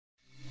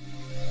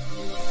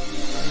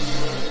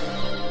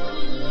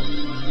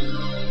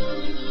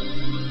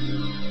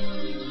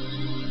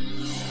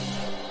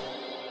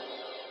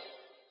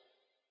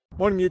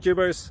Morning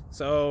YouTubers.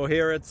 So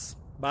here it's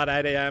about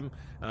 8 a.m.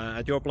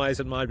 At your place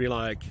it might be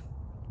like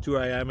 2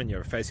 a.m. and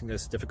you're facing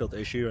this difficult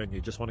issue and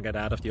you just want to get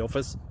out of the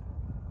office.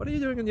 What are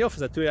you doing in the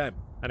office at 2 a.m.?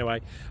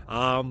 Anyway,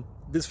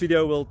 this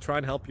video will try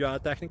and help you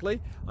out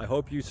technically. I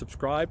hope you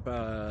subscribe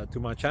to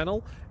my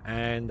channel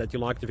and that you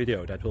like the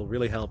video. That will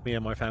really help me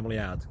and my family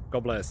out.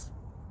 God bless.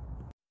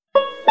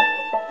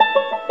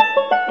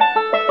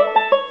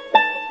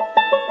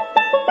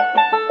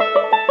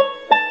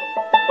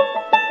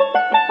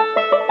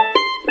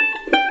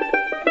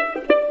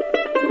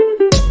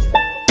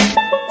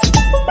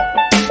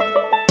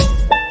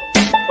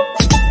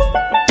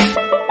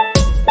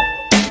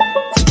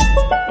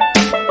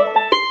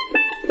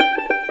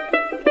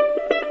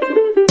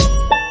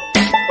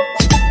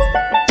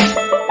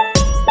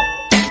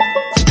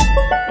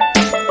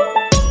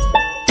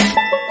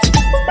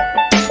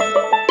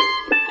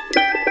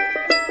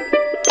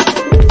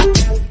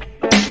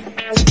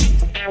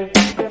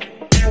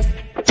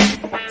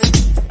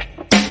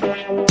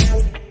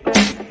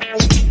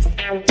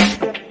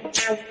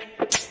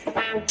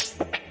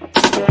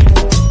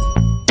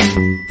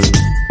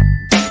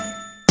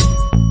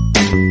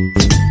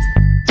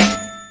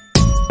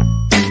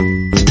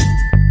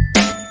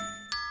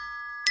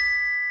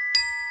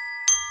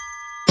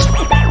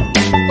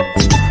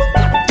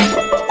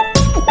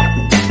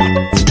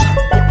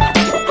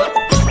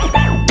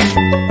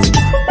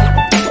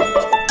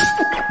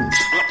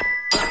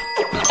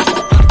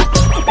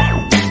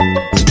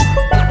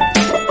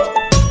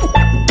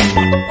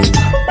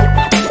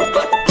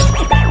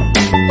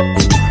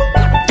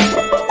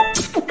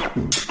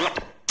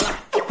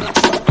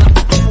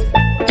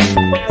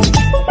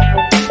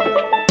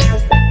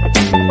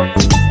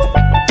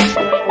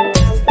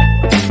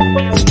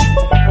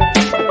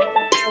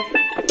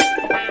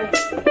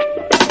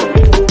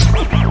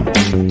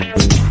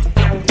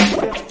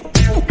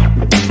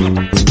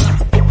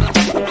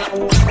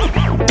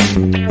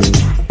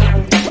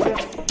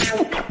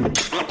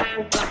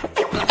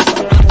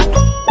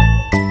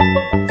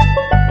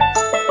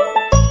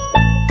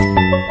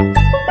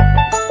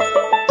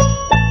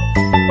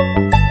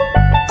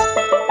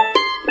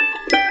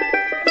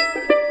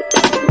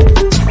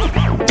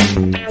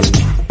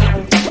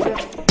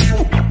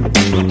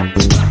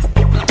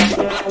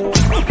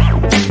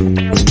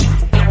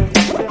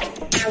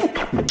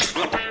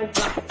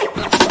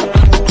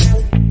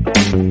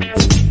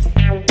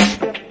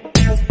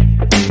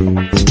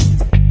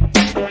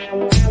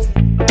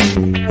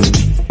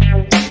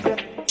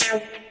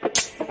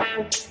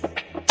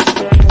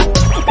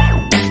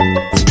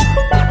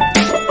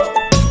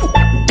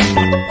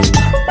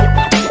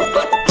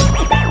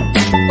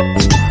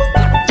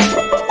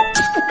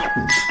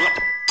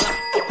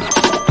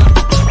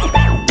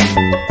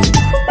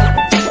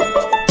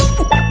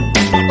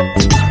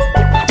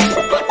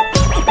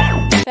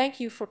 Thank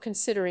you for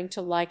considering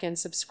to like and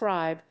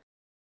subscribe.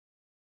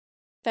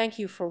 Thank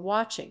you for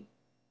watching.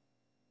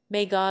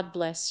 May God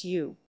bless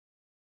you.